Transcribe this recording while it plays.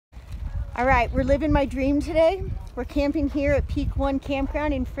All right, we're living my dream today. We're camping here at Peak 1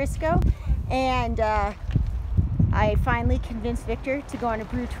 Campground in Frisco, and I finally convinced Victor to go on a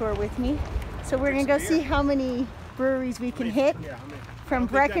brew tour with me. So we're gonna go see how many breweries we can hit from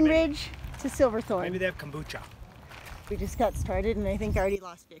Breckenridge to Silverthorne. Maybe they have kombucha. We just got started, and I think I already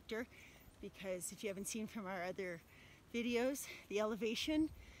lost Victor because if you haven't seen from our other videos, the elevation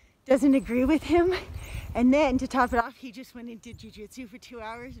doesn't agree with him. And then to top it off, he just went and did jiu-jitsu for 2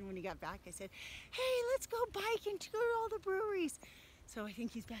 hours, and when he got back I said, hey, let's go biking to go to all the breweries. So I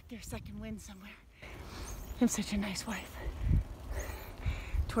think he's back there second wind somewhere. I'm such a nice wife.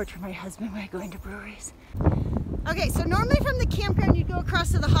 Torture my husband by going to breweries. Okay, so normally from the campground you'd go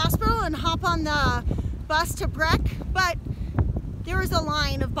across to the hospital and hop on the bus to Breck, but there was a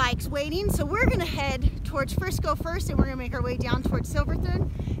line of bikes waiting, so we're gonna head towards Frisco first, and we're gonna make our way down towards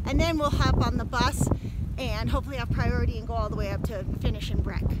Silverthorne, and then we'll hop on the bus and hopefully have priority and go all the way up to finish in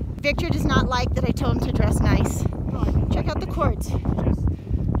Breck. Victor does not like that I told him to dress nice. Check out the cords. The cords,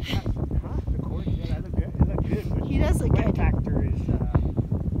 yeah, that look good. It look good. But He does look the good. factor is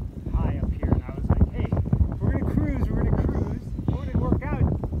high up here, and I was like, hey, we're gonna cruise. I want to work out.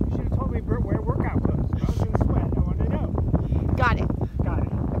 You should have told me wear workout clothes. I was gonna sweat. I want to know. Got it. Got it.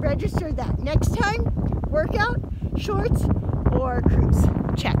 Registered that. Next time, workout, shorts, or cruise.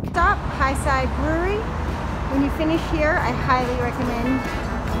 Check. Stop, Highside Brewery. When you finish here, I highly recommend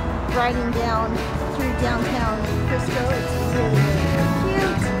riding down through downtown Frisco. It's really,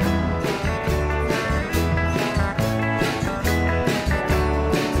 really cute.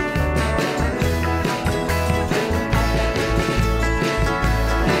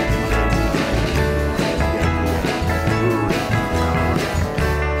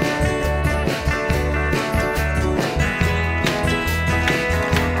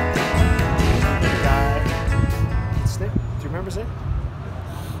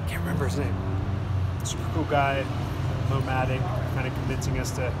 Super cool guy, nomadic, kind of convincing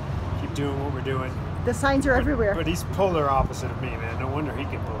us to keep doing what we're doing. The signs are everywhere. But he's polar opposite of me, man. No wonder he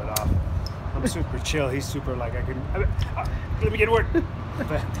can pull it off. I'm super chill. He's super like let me get to work.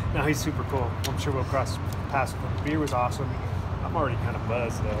 But no, he's super cool. I'm sure we'll cross paths with him. The beer was awesome. I'm already kind of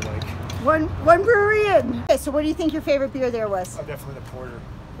buzzed though. Like one brewery in. Okay, so what do you think your favorite beer there was? Oh, definitely the porter.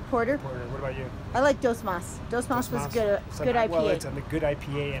 The porter. What about you? I like Dos Mas. Dos Mas was good. Good IPA. Well, it's a good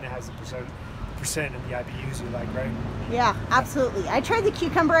IPA, and it has the percent in the IBUs you like, right? Yeah, absolutely. I tried the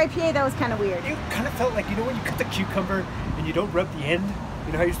cucumber IPA. That was kind of weird. It kind of felt like, you know, when you cut the cucumber and you don't rub the end.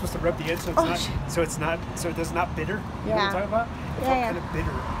 You know how you're supposed to rub the end so it's not bitter. You know what I'm talking about? It felt kind of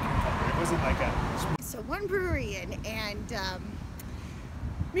bitter. It wasn't like a sweet. So one brewery in, and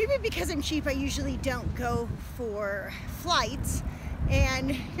maybe because I'm cheap, I usually don't go for flights.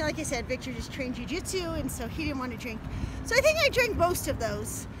 And like I said, Victor just trained jiu-jitsu, and so he didn't want to drink. So I think I drank most of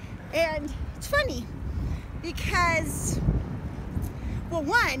those. And it's funny because, well,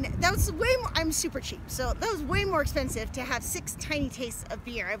 one, that was way more, I'm super cheap, so that was way more expensive to have 6 tiny tastes of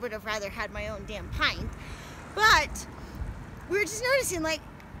beer. I would have rather had my own damn pint. But we were just noticing, like,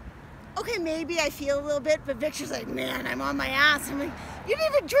 okay, maybe I feel a little bit, but Victor's like, man, I'm on my ass. I'm like, you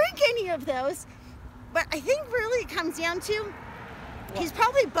didn't even drink any of those. But I think really it comes down to, he's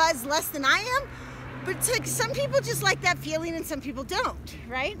probably buzzed less than I am, but it's like some people just like that feeling and some people don't,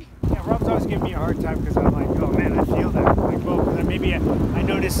 right? Yeah, Rob's always giving me a hard time because I'm like, oh man, I feel that. Like, well, maybe I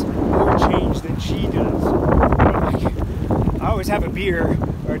notice more change than she does. Like, I always have a beer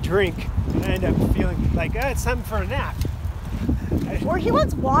or a drink and I end up feeling like, it's time for a nap. Or he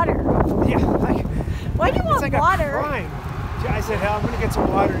wants water. Yeah, like, why do you want like water? A crime. I said, hell, I'm gonna get some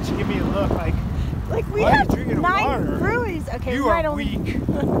water, and she gave me a look like we have 9 breweries. Okay, you are weak.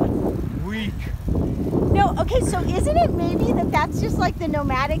 Weak. No, okay, so isn't it maybe that's just like the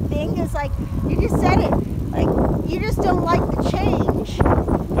nomadic thing? Is like, you just said it, like, you just don't like the change.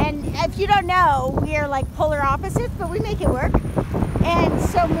 And if you don't know, we are like polar opposites, but we make it work. And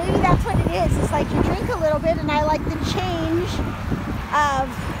so maybe that's what it is. It's like you drink a little bit, and I like the change of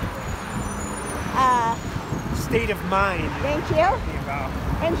state of mind. Thank you.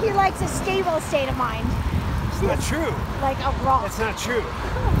 And he likes a stable state of mind. It's not true. Like a rock. It's not true.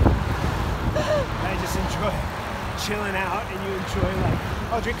 I just enjoy chilling out, and you enjoy like,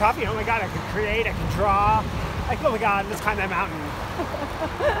 oh, drink coffee. Oh my God, I can create, I can draw. Like, oh my God, let's climb that mountain.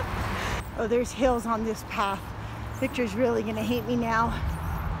 Oh, there's hills on this path. Victor's really gonna hate me now.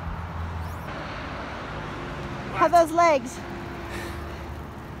 How are those legs?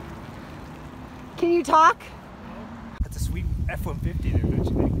 Can you talk? That's a sweet F-150 there, don't you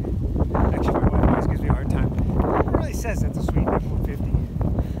think? Actually, my wife always gives me a hard time. It really says that's a sweet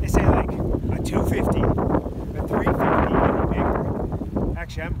F-150. They say like a 250, a 350, bigger.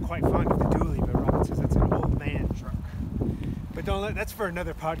 Actually, I'm quite fond of the dually, but Robin says that's an old man truck. But don't let, that's for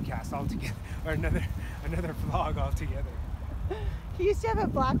another podcast altogether, or another vlog altogether. He used to have a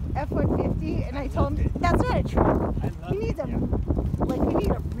black F-150, and I told him that's not a truck. He needs a we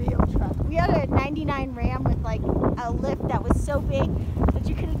need a real truck. We had a '99 Ram with like a lift that was so big that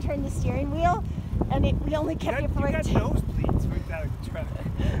you couldn't turn the steering wheel, and we only kept it for like. You got nosebleeds with that truck.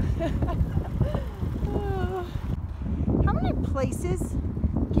 How many places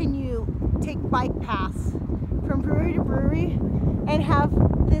can you take bike paths from brewery to brewery and have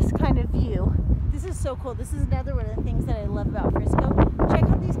this kind of view? This is so cool. This is another one of the things that I love about Frisco. Check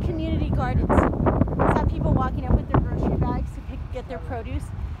out these community gardens. It's have people walking up with their grocery bags to get their produce.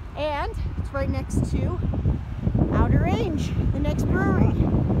 And it's right next to Outer Range, the next brewery.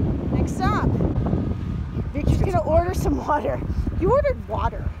 Next stop. Victor's gonna order some water. You ordered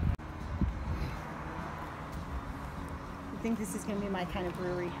water. I think this is gonna be my kind of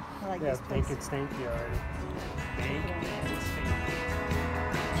brewery. I like this place. Yeah, it's stanky already. Dank and stanky.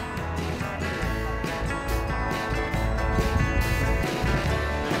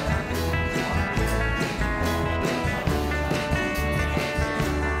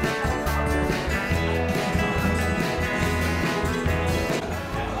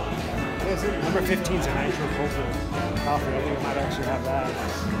 Number 15 is a nitro filter coffee. I think I might actually have that.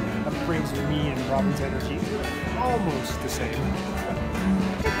 That brings me and Robin's energy almost the same. Is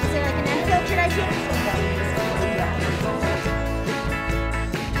there like an unfiltered IPA?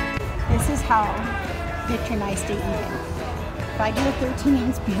 This is how Victor and I stay even. If I do a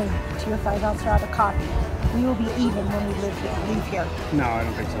 13-ounce beer to your 5-ounce shot of coffee, we will be even when we leave here. No, I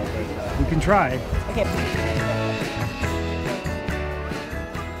don't think so, but we can try. Okay.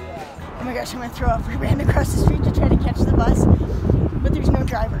 Oh my gosh, I'm gonna throw up. We ran across the street to try to catch the bus, but there's no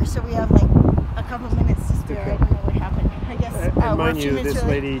driver, so we have like a couple minutes to spare. I don't know what happened. I guess mind you, this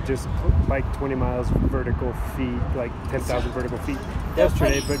lady just biked 20 miles vertical feet, like 10,000 vertical feet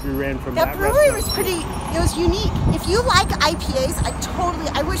yesterday, but we ran from that brewery was pretty, it was unique. If you like IPAs,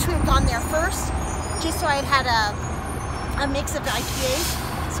 I wish we had gone there first, just so I had a mix of IPAs.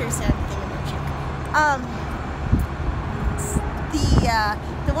 Seriously, I'm thinking about chick.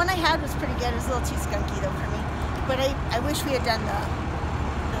 The one I had was pretty good. It was a little too skunky though for me. But I wish we had done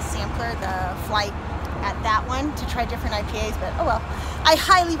the sampler, the flight at that one to try different IPAs, but oh well. I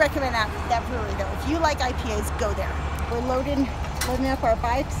highly recommend that brewery though. If you like IPAs, go there. We're loading up our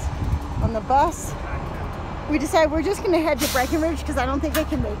bikes on the bus. We decided we're just gonna head to Breckenridge because I don't think I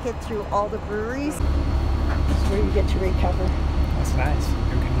can make it through all the breweries. This is where you get to recover. That's nice.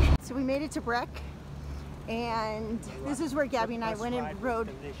 Good condition. So we made it to Breck. And this is where Gabby and I went and rode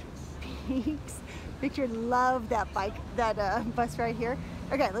peaks. Victor loved that bus ride here.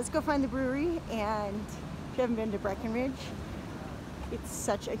 Okay, let's go find the brewery. And if you haven't been to Breckenridge, it's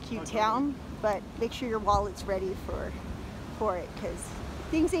such a cute town, but make sure your wallet's ready for it because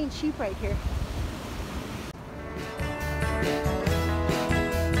things ain't cheap right here.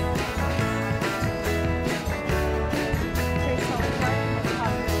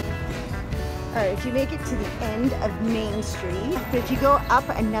 Alright, if you make it to the end of Main Street, but if you go up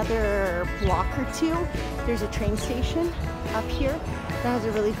another block or two, there's a train station up here that has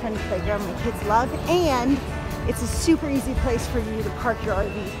a really fun playground my kids love, and it's a super easy place for you to park your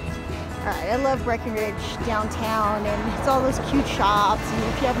RV. Alright, I love Breckenridge downtown, and it's all those cute shops, and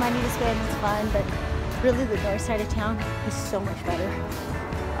if you have money to spend, it's fun, but really the north side of town is so much better.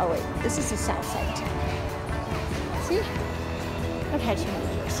 Oh wait, this is the south side. See? I've had too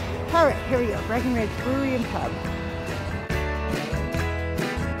many years. All right, here we go. Breckenridge Brewery and Pub.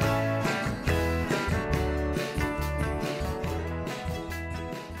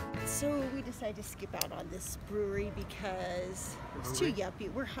 So we decided to skip out on this brewery because it's too yuppie.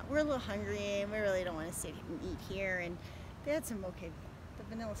 We're a little hungry and we really don't want to sit and eat here. And they had some the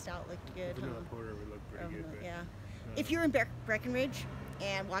vanilla stout looked good. The vanilla porter would look pretty good. Yeah. If you're in Breckenridge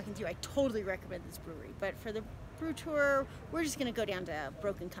and walking through, I totally recommend this brewery. But for the brew tour, we're just gonna go down to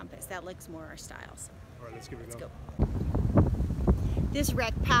Broken Compass. That looks more our style. So. All right, let's give it a go. This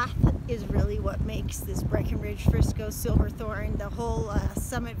rec path is really what makes this Breckenridge, Frisco, Silverthorne, the whole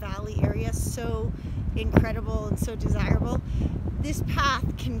Summit Valley area so incredible and so desirable. This path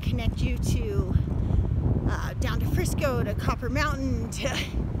can connect you to down to Frisco, to Copper Mountain, to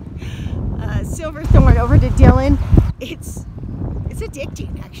Silverthorne, over to Dillon. It's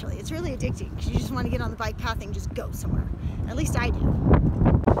addicting, actually. It's really addicting because you just want to get on the bike path and just go somewhere. At least I do.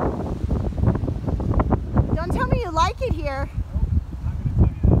 Don't tell me you like it here.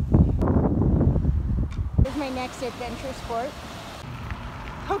 Here's my next adventure sport.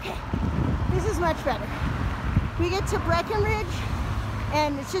 Okay, this is much better. We get to Breckenridge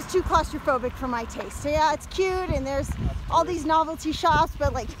and it's just too claustrophobic for my taste. So yeah, it's cute, and there's all these novelty shops,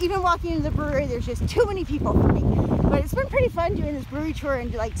 but like even walking into the brewery, there's just too many people for me. But it's been pretty fun doing this brewery tour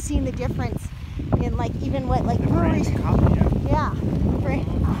and like seeing the difference in like even what like breweries. Yeah, right.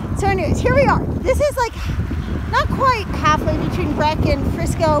 So anyways, here we are. This is like not quite halfway between Breck and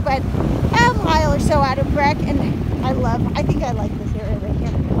Frisco, but a mile or so out of Breck, and I think I like this area right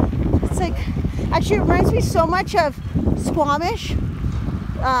here. It's like, actually it reminds me so much of Squamish.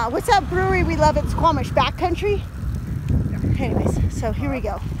 What's that brewery we love at Squamish? Backcountry? Anyways, so here we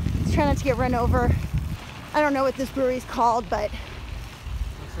go. Let's try not to get run over. I don't know what this brewery is called, but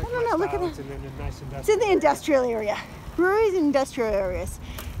I don't know, look at that. It's in the industrial area. Breweries in industrial areas.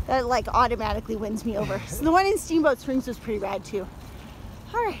 That like automatically wins me over. So the one in Steamboat Springs was pretty rad too.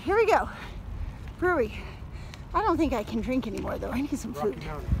 All right, here we go. Brewery. I don't think I can drink anymore though. I need some food.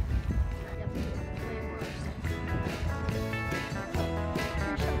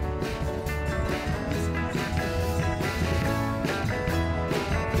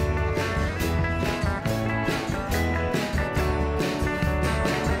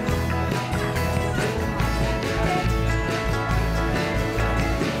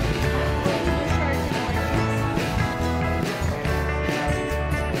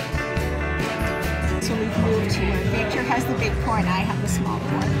 Victor has the big pour and I have the small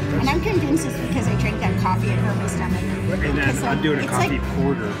pour. And I'm convinced it's because I drank that coffee and hurt my stomach. And then I'm doing a coffee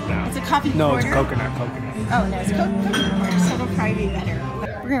porter now. It's a coffee porter? No, it's coconut. Oh, no, it's coconut porter, so it'll probably be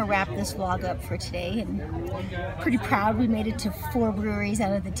better. We're going to wrap this vlog up for today, and pretty proud we made it to 4 breweries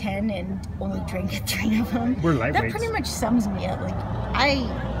out of the 10 and only drank at 3 of them. We're lightweights. That pretty much sums me up. Like,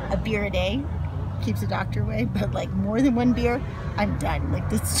 a beer a day keeps the doctor away, but like more than 1 beer, I'm done. Like,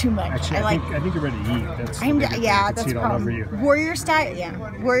 that's too much. Actually, I think you're ready to eat. That's the problem. Warrior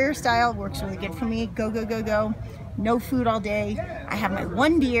style, Warrior style works really good for me. Go. No food all day. I have my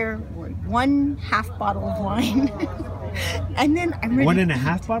 1 beer, 1/2 bottle of wine, and then I'm ready.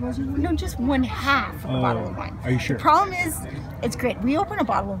 1.5 bottles of wine? No, just 1/2 of a bottle of wine. Are you sure? The problem is, it's great. We open a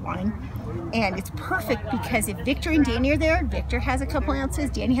bottle of wine, and it's perfect because if Victor and Danny are there, Victor has a couple ounces,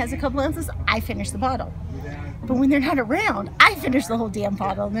 Danny has a couple ounces, I finish the bottle. But when they're not around, I finish the whole damn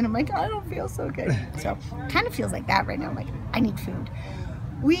bottle, and then I'm like, oh, I don't feel so good. So it kind of feels like that right now. I'm like, I need food.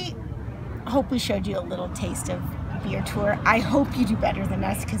 We hope we showed you a little taste of beer tour. I hope you do better than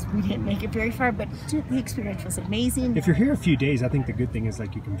us because we didn't make it very far, but the experience was amazing. If you're here a few days, I think the good thing is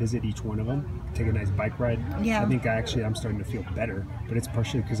like you can visit each one of them, take a nice bike ride. Yeah. I think I'm starting to feel better, but it's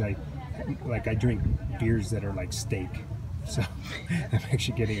partially because I drink beers that are like steak. So I'm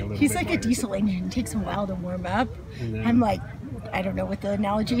actually getting a little He's bit like more. a diesel engine. It takes a while to warm up. Then, I'm like, I don't know what the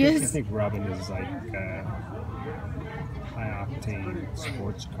analogy is. I think Robin is like high octane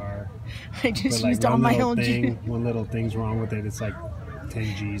sports car. I just used all my own juice. One little thing's wrong with it. It's like 10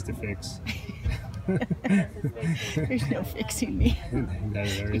 G's to fix. There's no fixing me.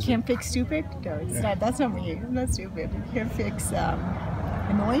 You can't fix stupid? No, it's not. That's not me. I'm not stupid. You can't fix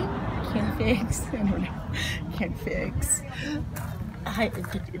annoying. Can't fix. I don't know. Can't fix.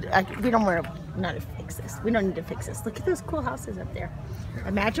 We don't want to fix this. We don't need to fix this. Look at those cool houses up there.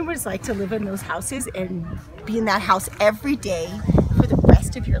 Imagine what it's like to live in those houses and be in that house every day for the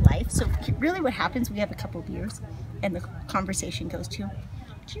rest of your life. So really what happens, we have a couple beers and the conversation goes to,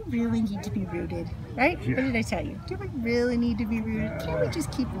 do you really need to be rooted? Right? Yeah. What did I tell you? Do we really need to be rooted? Can't we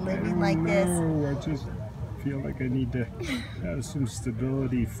just keep living like this? No, I just feel like I need to have some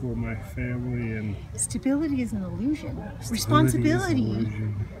stability for my family. And stability is an illusion. Responsibility is an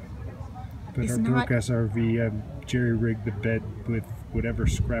illusion. But our broke-ass RV, I've jerry-rigged the bed with whatever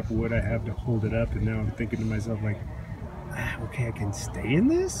scrap wood I have to hold it up, and now I'm thinking to myself like, okay, I can stay in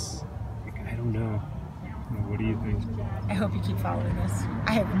this? Like, I don't know. What do you think? I hope you keep following us.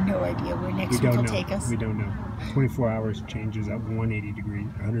 I have no idea where next week will take us. We don't know. 24 hours changes at 180 degrees,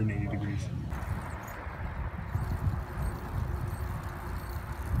 180 degrees.